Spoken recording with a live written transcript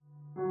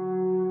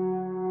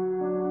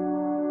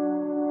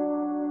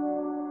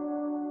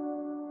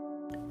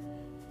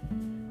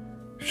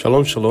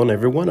Shalom, shalom,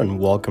 everyone, and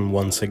welcome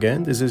once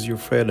again. This is your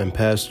friend and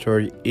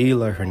pastor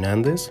Eli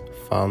Hernandez,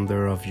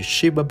 founder of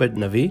Yeshiva Bet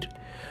Navid,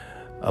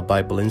 a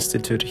Bible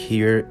institute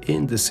here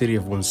in the city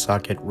of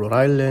Woonsocket, Rhode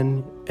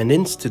Island, an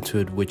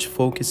institute which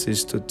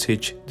focuses to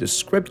teach the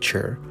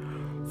scripture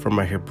from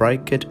a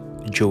Hebraic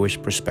Jewish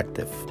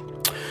perspective.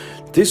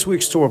 This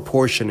week's Torah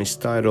portion is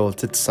titled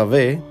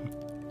Tetzaveh,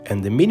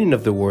 and the meaning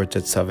of the word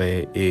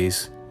Tetzaveh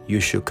is you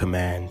should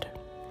command.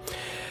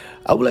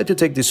 I would like to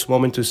take this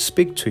moment to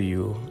speak to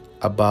you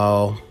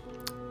about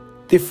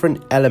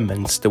different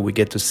elements that we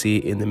get to see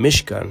in the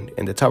Mishkan,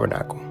 in the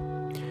tabernacle.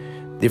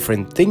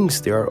 Different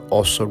things that are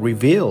also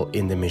revealed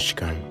in the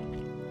Mishkan.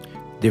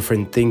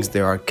 Different things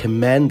that are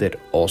commanded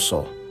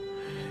also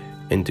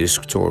in this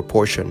Torah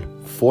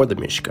portion for the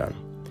Mishkan.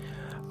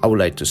 I would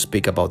like to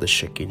speak about the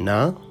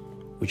Shekina,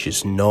 which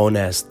is known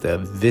as the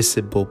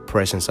visible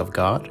presence of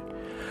God.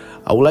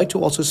 I would like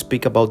to also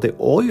speak about the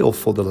oil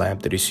for the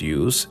lamp that is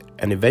used,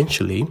 and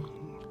eventually,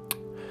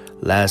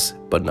 last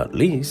but not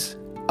least,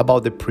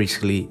 about the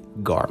priestly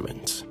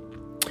garments.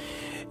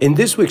 In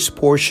this week's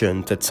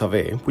portion,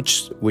 Tetzaveh,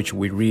 which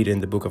we read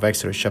in the book of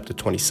Exodus chapter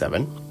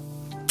 27,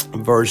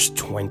 verse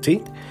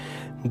 20,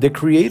 the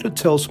Creator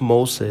tells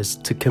Moses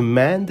to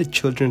command the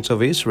children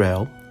of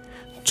Israel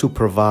to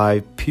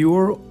provide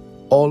pure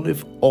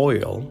olive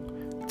oil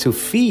to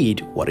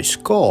feed what is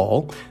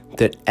called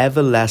the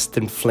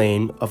everlasting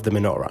flame of the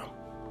menorah.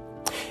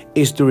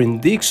 It's during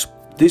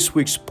this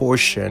week's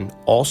portion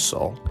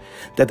also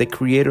that the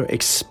Creator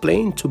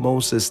explained to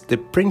Moses the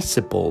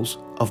principles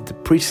of the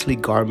priestly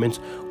garments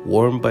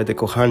worn by the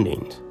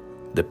Kohanim,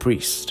 the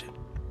priest.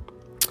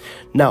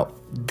 Now,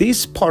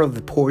 this part of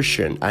the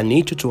portion, I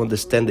need you to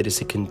understand that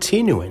it's a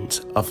continuance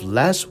of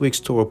last week's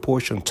Torah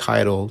portion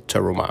titled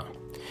Terumah.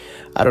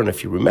 I don't know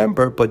if you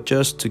remember, but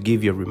just to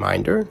give you a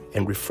reminder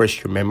and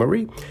refresh your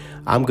memory,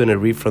 I'm going to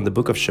read from the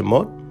book of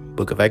Shemot,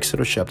 book of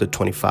Exodus, chapter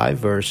 25,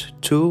 verse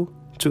 2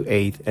 to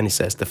 8, and it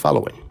says the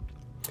following.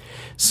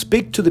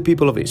 Speak to the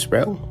people of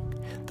Israel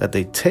that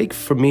they take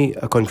from me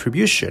a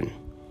contribution,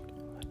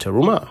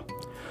 terumah.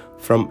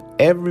 From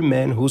every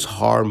man whose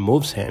heart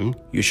moves him,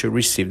 you should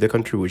receive the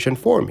contribution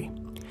for me.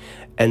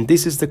 And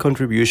this is the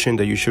contribution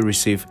that you should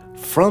receive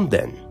from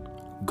them: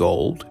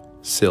 gold,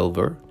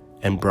 silver,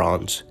 and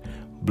bronze,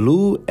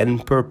 blue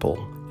and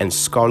purple, and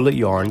scarlet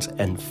yarns,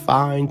 and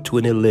fine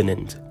twisted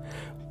linen,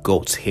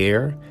 goat's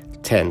hair,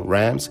 10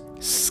 rams,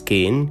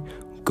 skin,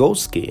 goat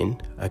skin,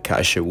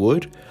 acacia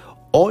wood,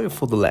 oil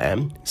for the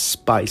lamp,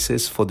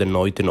 spices for the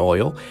anointing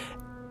oil,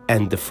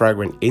 and the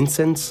fragrant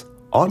incense,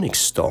 onyx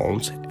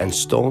stones, and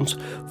stones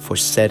for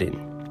setting,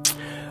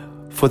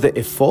 for the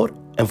ephod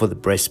and for the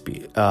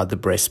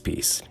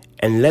breastpiece.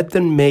 And let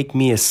them make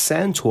me a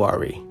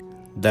sanctuary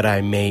that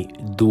I may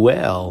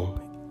dwell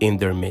in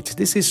their midst.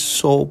 This is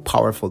so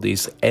powerful,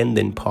 this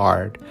ending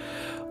part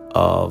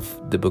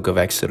of the book of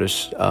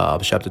Exodus,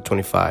 chapter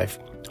 25,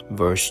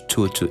 verse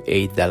 2 to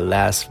 8, that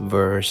last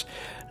verse.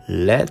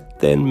 Let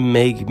them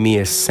make me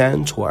a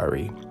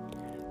sanctuary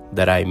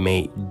that I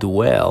may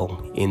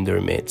dwell in their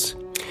midst.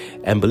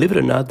 And believe it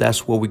or not,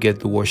 that's where we get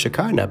the word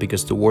Shekina,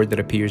 because the word that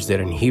appears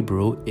there in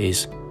Hebrew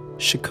is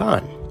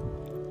Shekan.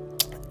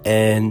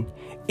 And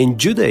in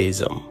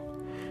Judaism,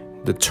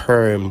 the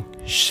term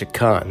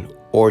Shekan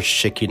or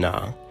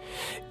Shekina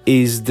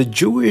is the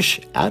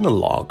Jewish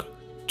analog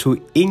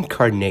to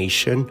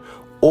incarnation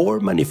or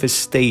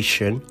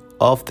manifestation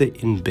of the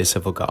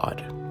invisible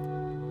God.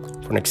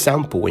 For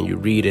example, when you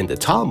read in the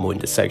Talmud,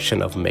 in the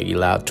section of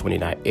Megillah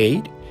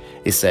 29:8,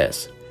 it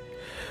says,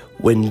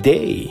 when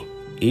they,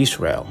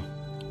 Israel,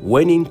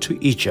 went into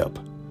Egypt,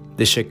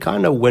 the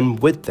Shekinah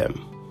went with them.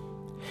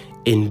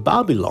 In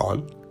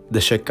Babylon,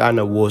 the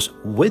Shekinah was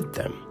with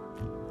them.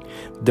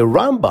 The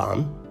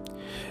Rambam,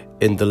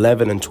 in the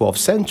 11th and 12th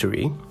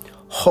century,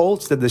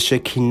 holds that the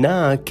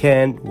Shekinah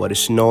can, what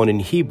is known in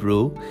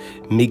Hebrew,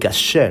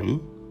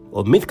 migashem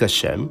or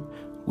mitkashem,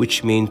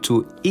 which means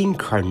to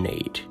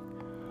incarnate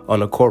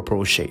on a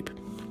corporal shape.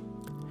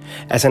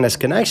 As an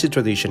Ashkenazi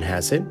tradition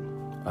has it,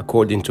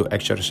 according to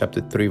Exodus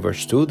chapter 3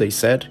 verse 2, they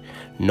said,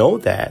 know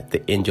that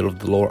the angel of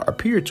the Lord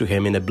appeared to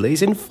him in a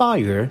blazing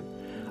fire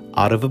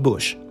out of a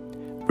bush,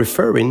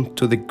 referring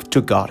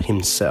to God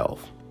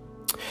himself.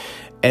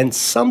 And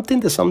something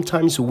that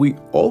sometimes we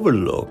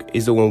overlook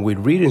is that when we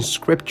read in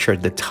scripture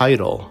the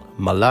title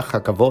Malach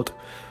HaKavod,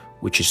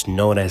 which is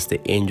known as the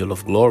angel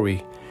of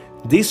glory,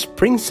 this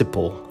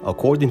principle,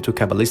 according to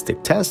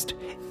Kabbalistic test,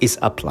 is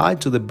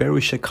applied to the very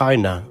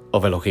Shekinah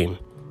of Elohim,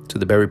 to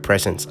the very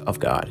presence of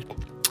God.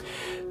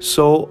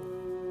 So,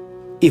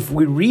 if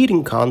we read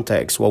in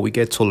context, what we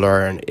get to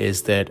learn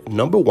is that,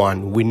 number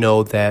one, we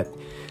know that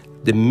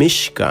the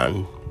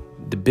Mishkan,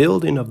 the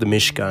building of the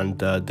Mishkan,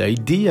 the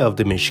idea of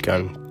the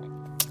Mishkan,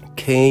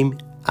 came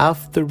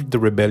after the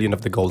rebellion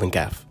of the golden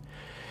calf.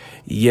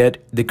 Yet,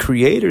 the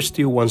Creator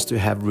still wants to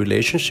have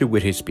relationship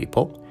with His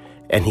people,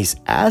 and He's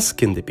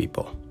asking the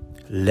people,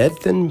 let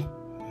them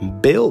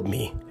build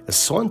me a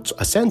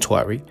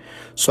sanctuary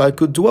so I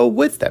could dwell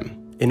with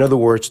them. In other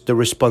words, the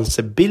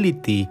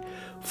responsibility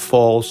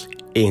falls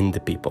in the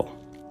people.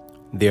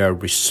 they are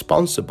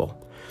responsible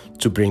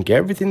to bring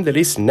everything that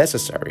is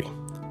necessary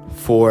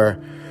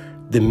for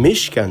the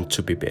Mishkan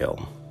to be built.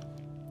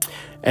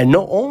 And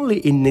not only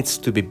it needs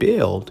to be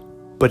built,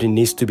 but it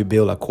needs to be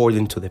built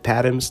according to the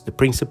patterns, the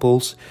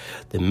principles,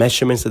 the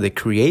measurements that the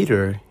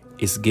Creator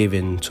is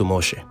given to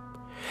Moshe.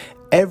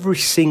 Every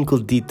single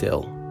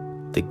detail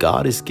that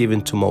God is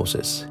given to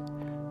Moses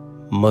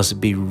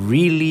must be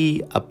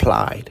really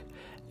applied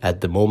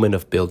at the moment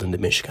of building the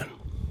Mishkan.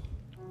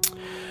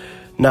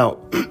 Now,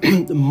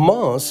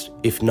 most,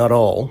 if not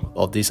all,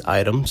 of these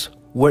items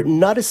were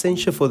not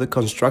essential for the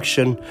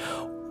construction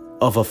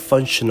of a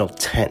functional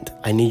tent.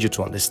 I need you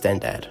to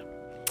understand that.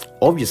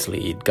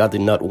 Obviously, God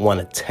did not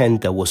want a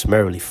tent that was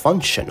merely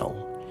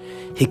functional.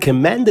 He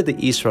commanded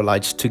the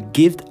Israelites to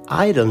give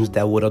items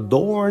that would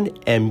adorn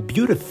and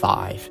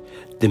beautify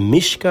the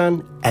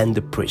Mishkan and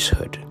the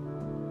priesthood.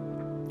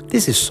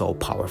 This is so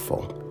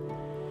powerful.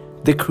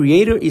 The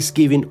Creator is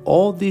giving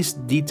all these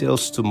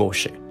details to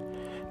Moshe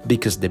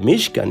because the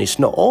Mishkan is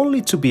not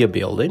only to be a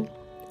building,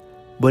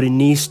 but it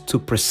needs to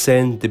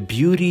present the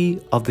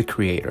beauty of the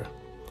Creator,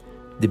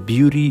 the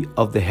beauty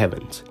of the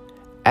heavens,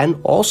 and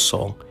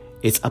also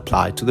it's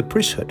applied to the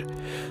priesthood.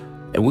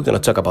 And we're going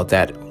to talk about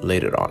that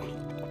later on.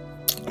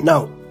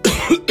 Now,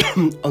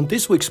 on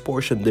this week's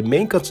portion, the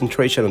main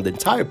concentration on the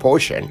entire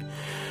portion,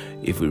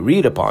 if we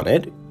read upon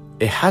it,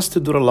 it has to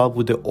do a lot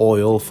with the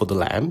oil for the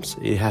lamps.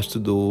 It has to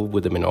do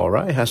with the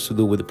menorah. It has to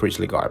do with the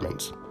priestly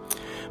garments.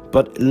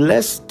 But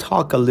let's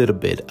talk a little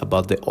bit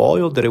about the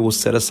oil that it was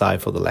set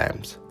aside for the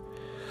lamps.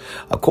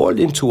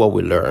 According to what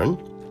we learn,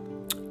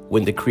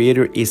 when the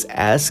Creator is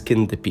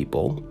asking the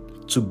people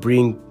to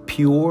bring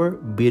pure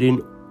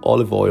beating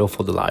olive oil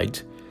for the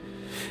light,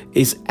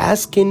 is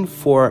asking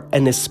for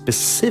a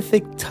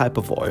specific type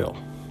of oil.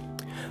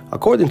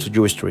 According to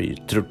Jewish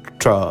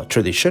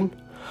tradition,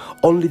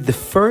 only the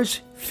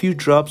first few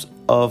drops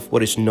of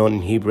what is known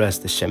in Hebrew as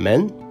the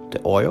shemen,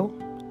 the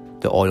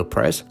oil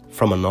press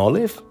from an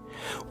olive,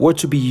 were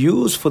to be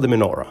used for the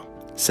menorah,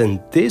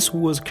 since this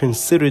was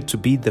considered to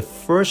be the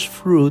first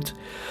fruit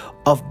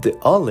of the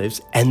olives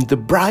and the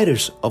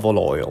brightest of all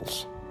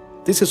oils.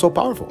 This is so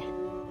powerful.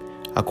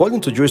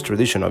 According to Jewish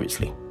tradition,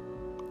 obviously,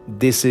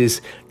 this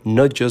is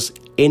not just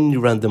any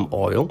random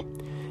oil.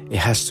 It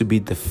has to be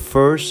the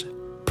first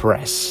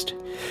pressed,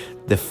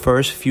 the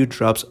first few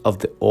drops of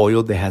the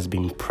oil that has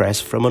been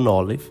pressed from an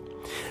olive.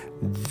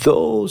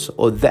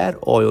 That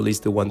oil is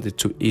the one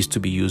that is to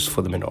be used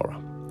for the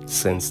menorah,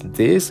 since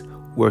these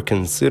were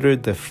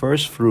considered the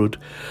first fruit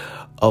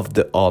of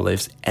the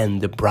olives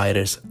and the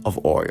brightest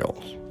of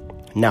oils.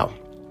 Now,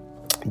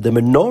 the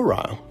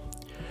menorah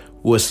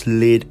was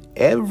lit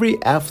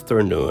every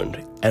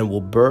afternoon and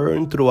will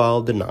burn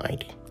throughout the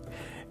night.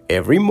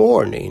 Every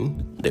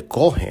morning, the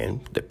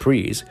Kohen, the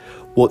priest,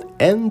 would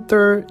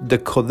enter the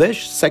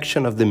Kodesh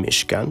section of the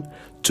Mishkan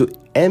to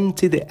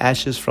empty the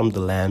ashes from the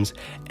lamps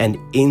and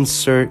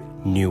insert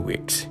new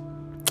wicks.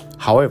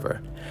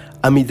 However,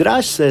 a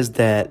Midrash says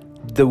that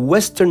the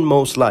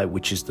westernmost light,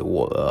 which is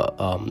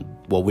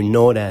what we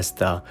know as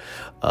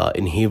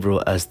in Hebrew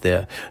as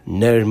the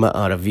Ner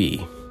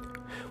Ma'aravi,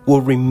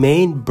 will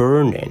remain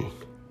burning,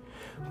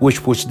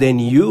 which was then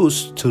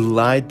used to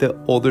light the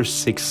other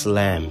 6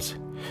 lamps.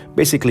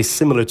 Basically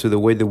similar to the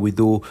way that we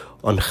do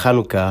on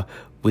Hanukkah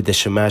with the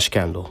Shamash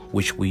candle,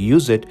 which we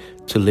use it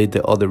to light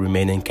the other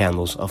remaining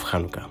candles of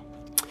Hanukkah.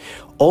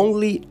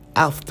 Only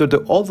after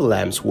the other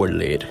lamps were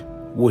lit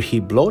would he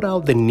blow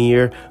out the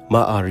Ner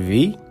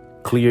Ma'aravi,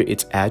 clear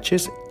its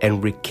ashes,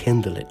 and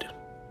rekindle it.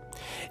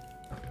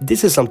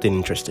 This is something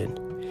interesting.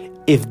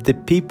 If the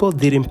people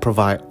didn't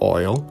provide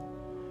oil,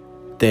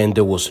 then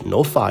there was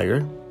no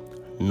fire,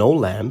 no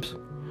lamps,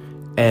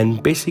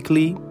 and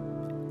basically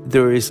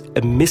there is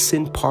a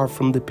missing part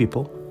from the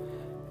people.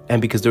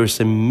 And because there is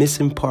a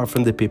missing part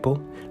from the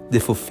people, the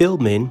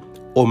fulfillment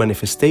or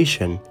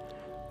manifestation,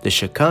 the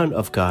Shekina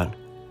of God,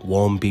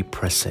 won't be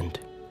present.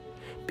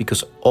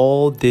 Because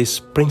all these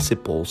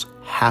principles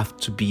have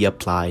to be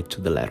applied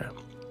to the letter.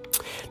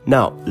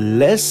 Now,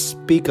 let's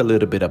speak a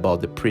little bit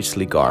about the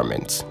priestly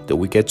garments that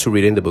we get to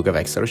read in the book of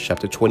Exodus,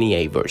 chapter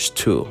 28, verse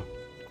 2.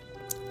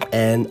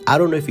 And I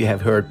don't know if you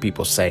have heard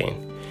people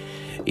saying,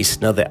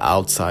 it's not the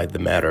outside that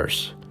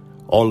matters,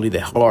 only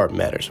the heart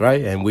matters,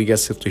 right? And we get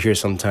to hear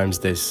sometimes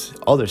this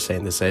other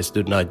saying that says,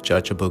 do not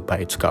judge a book by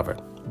its cover.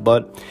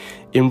 But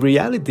in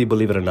reality,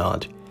 believe it or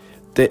not,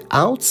 the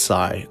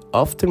outside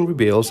often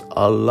reveals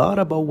a lot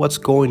about what's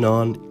going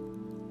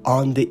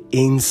on the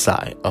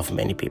inside of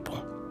many people.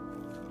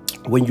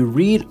 When you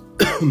read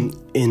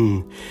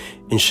in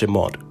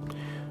Shemot,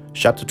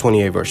 chapter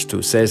 28, verse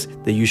 2, says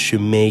that you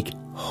should make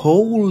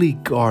holy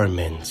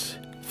garments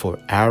for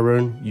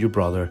Aaron, your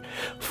brother,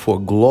 for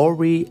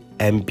glory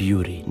and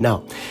beauty.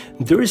 Now,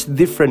 there is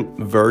different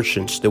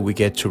versions that we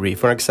get to read.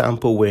 For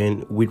example,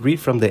 when we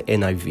read from the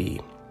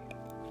NIV,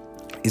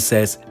 it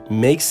says,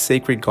 make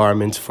sacred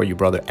garments for your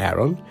brother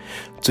Aaron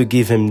to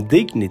give him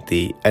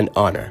dignity and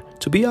honor.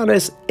 To be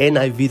honest,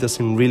 NIV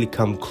doesn't really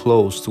come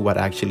close to what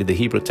actually the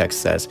Hebrew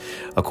text says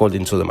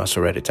according to the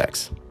Masoretic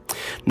text.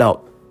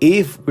 Now,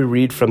 If we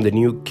read from the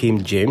New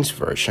King James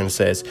Version, it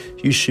says,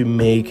 you should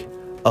make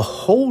a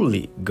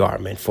holy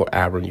garment for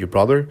Aaron, your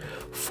brother,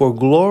 for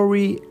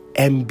glory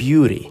and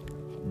beauty.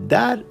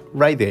 That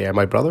right there,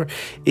 my brother,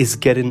 is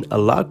getting a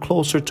lot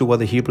closer to what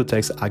the Hebrew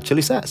text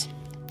actually says.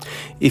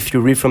 If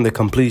you read from the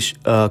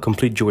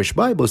complete Jewish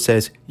Bible, it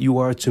says, you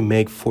are to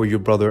make for your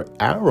brother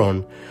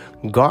Aaron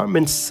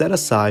garments set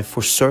aside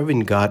for serving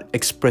God,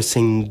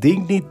 expressing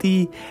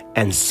dignity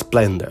and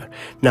splendor.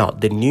 Now,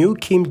 the New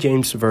King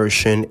James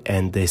Version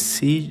and the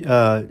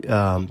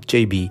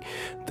CJB,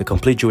 the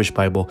complete Jewish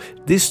Bible,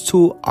 these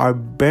two are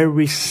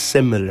very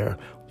similar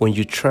when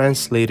you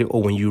translate it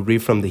or when you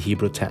read from the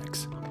Hebrew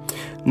text.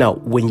 Now,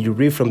 when you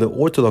read from the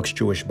Orthodox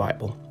Jewish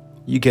Bible,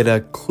 you get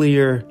a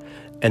clear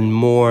and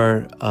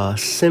more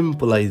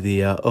simple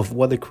idea of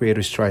what the Creator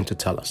is trying to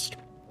tell us.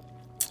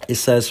 It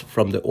says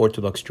from the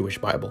Orthodox Jewish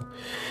Bible,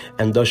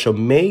 and thou shalt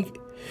make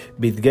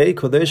Bidgei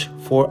Kodesh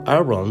for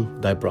Aaron,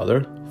 thy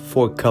brother,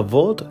 for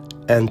Kavod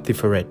and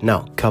Tiferet.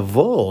 Now,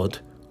 Kavod,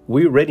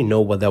 we already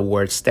know what that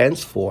word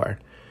stands for.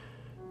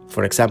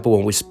 For example,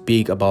 when we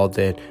speak about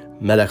the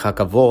Melech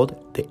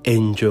HaKavod, the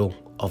angel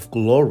of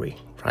glory,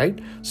 right?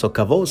 So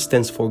Kavod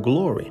stands for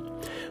glory.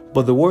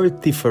 But the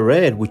word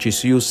Tiferet, which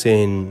is used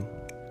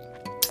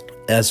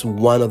as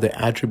one of the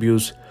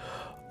attributes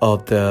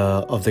of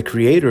the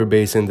Creator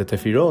based in the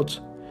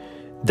Tefirot,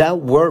 that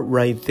word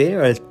right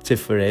there,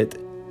 Tiferet,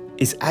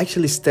 is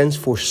actually stands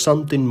for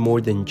something more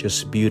than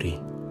just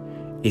beauty.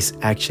 It's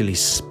actually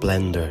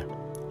splendor.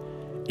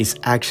 It's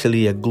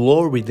actually a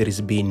glory that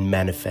is being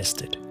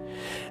manifested.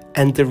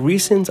 And the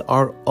reasons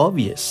are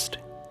obvious.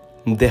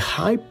 The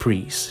high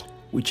priest,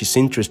 which is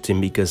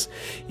interesting because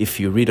if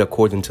you read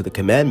according to the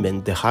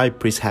commandment, the high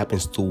priest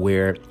happens to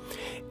wear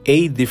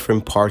 8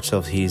 different parts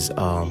of his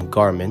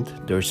garment.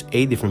 There's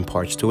 8 different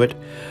parts to it.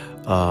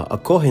 A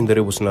Kohen that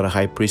it was not a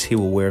high priest, he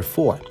will wear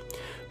 4.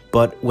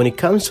 But when it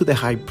comes to the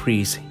high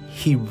priest,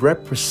 he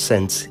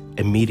represents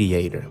a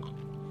mediator.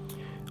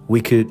 We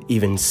could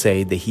even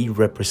say that he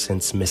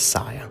represents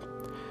Messiah.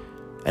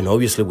 And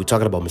obviously we're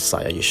talking about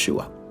Messiah,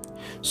 Yeshua.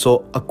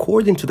 So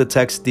according to the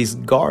text, these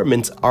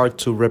garments are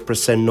to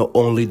represent not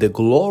only the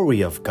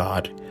glory of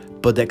God,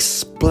 but the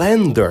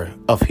splendor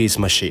of his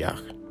Mashiach,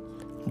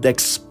 the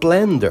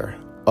splendor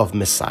of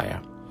Messiah.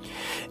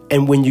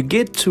 And when you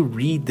get to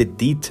read the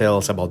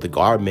details about the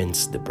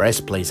garments, the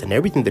breastplates, and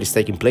everything that is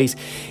taking place,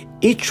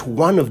 each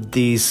one of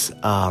these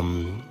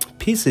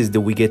pieces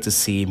that we get to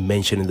see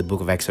mentioned in the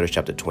book of Exodus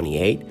chapter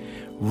 28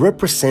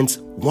 represents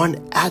one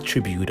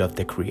attribute of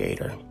the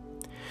Creator.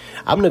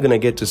 I'm not going to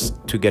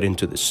get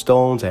into the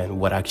stones and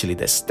what actually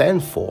they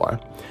stand for,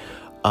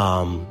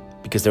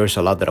 because there is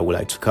a lot that I would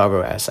like to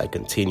cover as I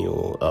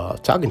continue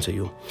talking to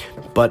you.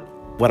 But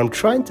what I'm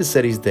trying to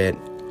say is that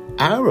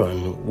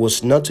Aaron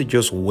was not to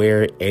just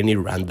wear any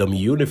random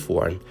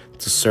uniform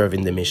to serve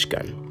in the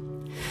Mishkan.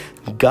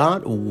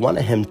 God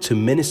wanted him to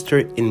minister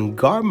in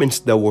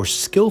garments that were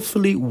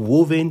skillfully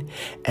woven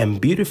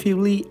and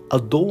beautifully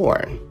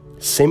adorned.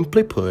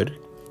 Simply put,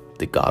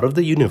 the God of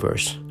the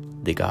universe,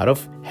 the God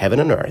of heaven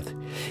and earth,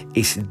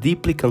 is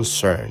deeply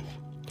concerned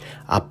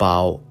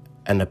about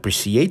an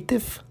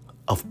appreciative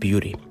of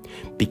beauty,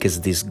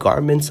 because these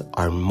garments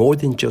are more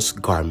than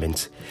just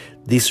garments.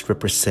 This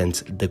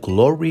represents the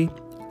glory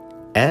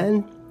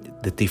and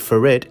the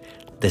Tiferet,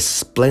 the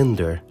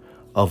splendor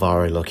of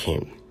our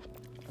Elohim.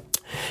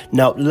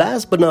 Now,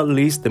 last but not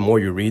least, the more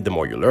you read, the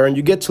more you learn.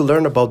 You get to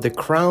learn about the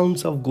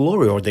crowns of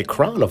glory, or the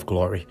crown of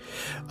glory,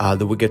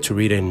 that we get to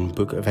read in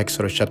book of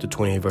Exodus chapter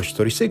 28 verse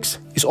 36.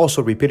 It's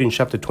also repeated in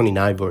chapter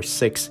 29 verse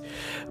 6.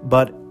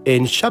 But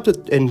in chapter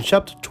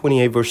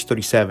 28 verse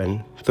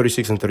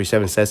 36 and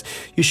 37 says,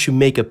 you should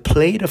make a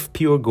plate of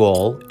pure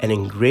gold and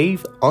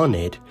engrave on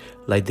it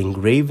like the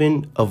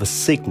engraving of a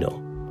signal.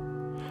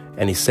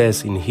 And it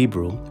says in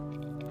Hebrew,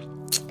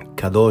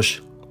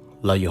 Kadosh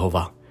la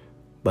Yehovah,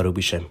 Baruch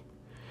B'Shem.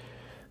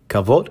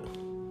 Kavod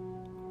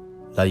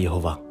la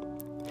Yehovah.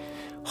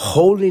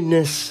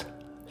 Holiness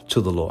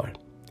to the Lord.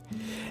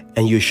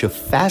 And you shall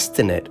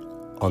fasten it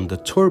on the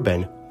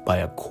turban by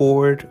a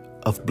cord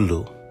of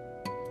blue.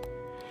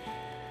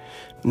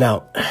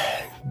 Now,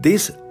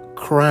 this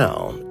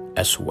crown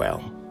as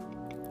well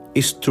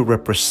is to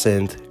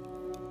represent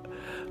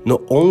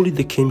not only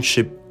the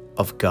kingship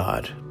of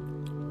God,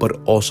 but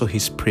also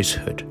his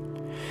priesthood.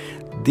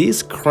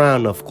 This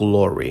crown of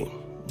glory,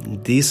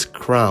 this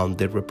crown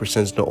that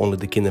represents not only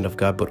the kingdom of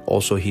God, but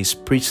also his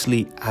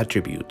priestly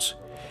attributes,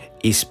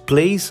 is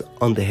placed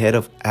on the head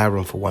of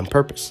Aaron for one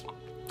purpose.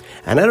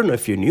 And I don't know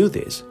if you knew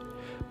this,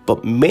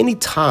 but many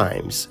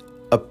times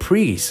a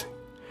priest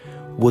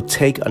would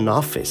take an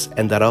office,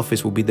 and that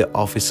office will be the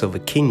office of a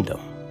kingdom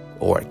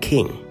or a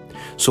king.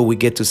 So we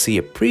get to see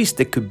a priest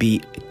that could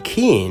be a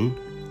king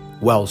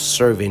while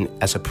serving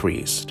as a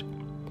priest.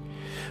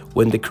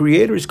 When the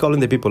Creator is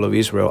calling the people of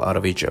Israel out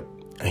of Egypt,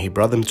 and he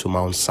brought them to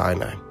Mount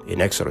Sinai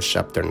in Exodus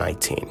chapter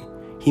 19,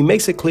 he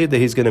makes it clear that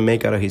he's going to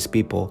make out of his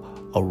people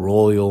a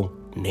royal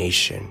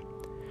nation.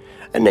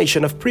 a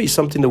nation of priests,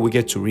 something that we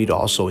get to read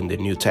also in the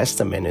New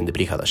Testament in the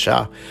Brit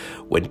Hadashah,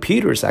 when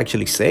Peter is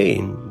actually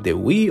saying that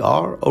we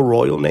are a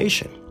royal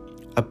nation,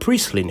 a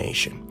priestly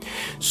nation.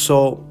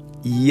 So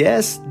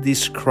yes,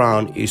 this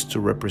crown is to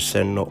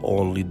represent not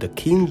only the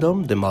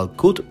kingdom, the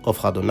Malkut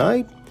of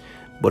Adonai,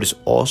 but it's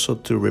also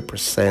to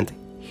represent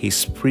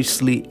his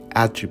priestly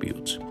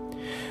attributes.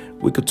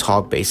 We could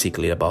talk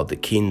basically about the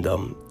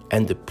kingdom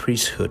and the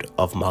priesthood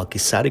of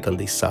Melchizedek on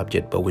this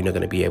subject, but we're not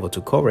going to be able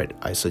to cover it.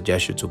 I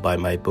suggest you to buy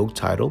my book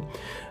titled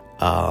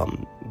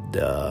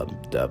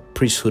The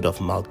Priesthood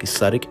of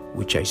Melchizedek,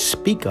 which I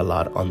speak a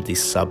lot on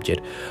this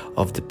subject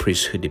of the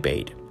priesthood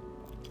debate.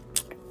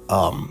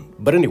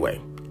 But anyway,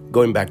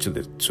 going back to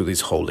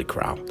this holy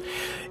crown.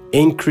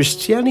 In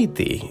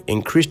Christianity,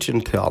 in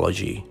Christian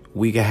theology,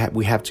 we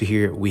have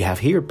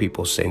here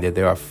people saying that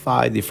there are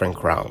 5 different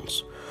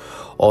crowns,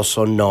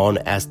 also known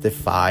as the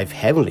 5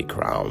 heavenly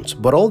crowns.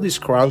 But all these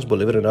crowns,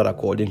 believe it or not,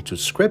 according to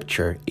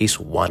Scripture, is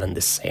one and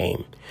the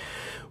same.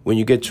 When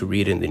you get to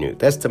read in the New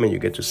Testament, you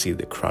get to see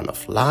the crown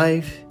of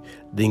life,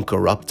 the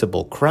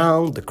incorruptible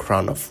crown, the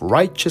crown of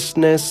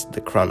righteousness,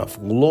 the crown of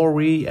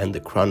glory, and the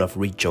crown of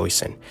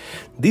rejoicing.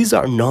 These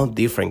are not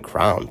different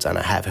crowns, and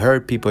I have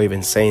heard people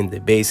even saying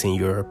that based on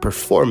your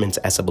performance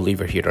as a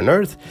believer here on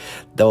earth,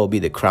 that will be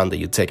the crown that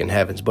you take in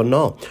heavens. But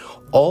no,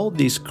 all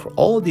these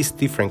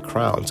different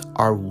crowns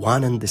are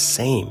one and the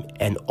same,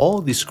 and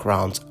all these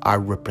crowns are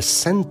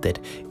represented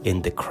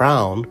in the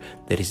crown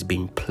that is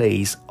being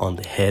placed on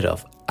the head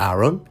of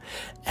Aaron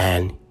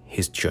and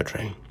his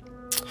children.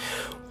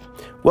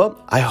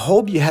 Well, I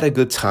hope you had a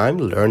good time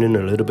learning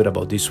a little bit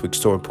about this week's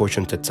Torah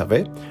portion,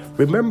 Tetzaveh.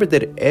 Remember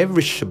that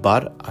every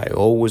Shabbat, I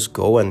always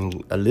go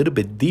and a little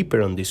bit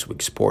deeper on this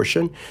week's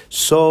portion.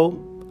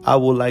 So I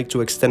would like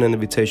to extend an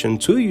invitation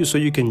to you so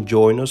you can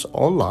join us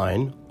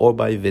online or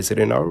by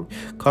visiting our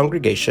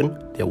congregation,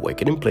 The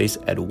Awakening Place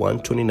at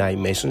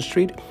 129 Mason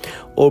Street,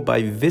 or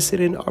by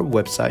visiting our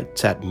website,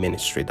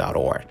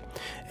 tatministry.org.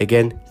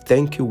 Again,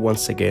 thank you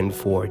once again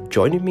for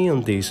joining me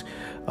on these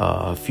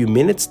few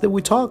minutes that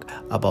we talk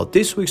about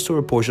this week's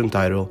Torah portion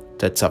titled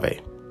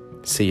Tetzaveh.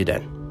 See you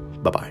then.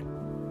 Bye-bye.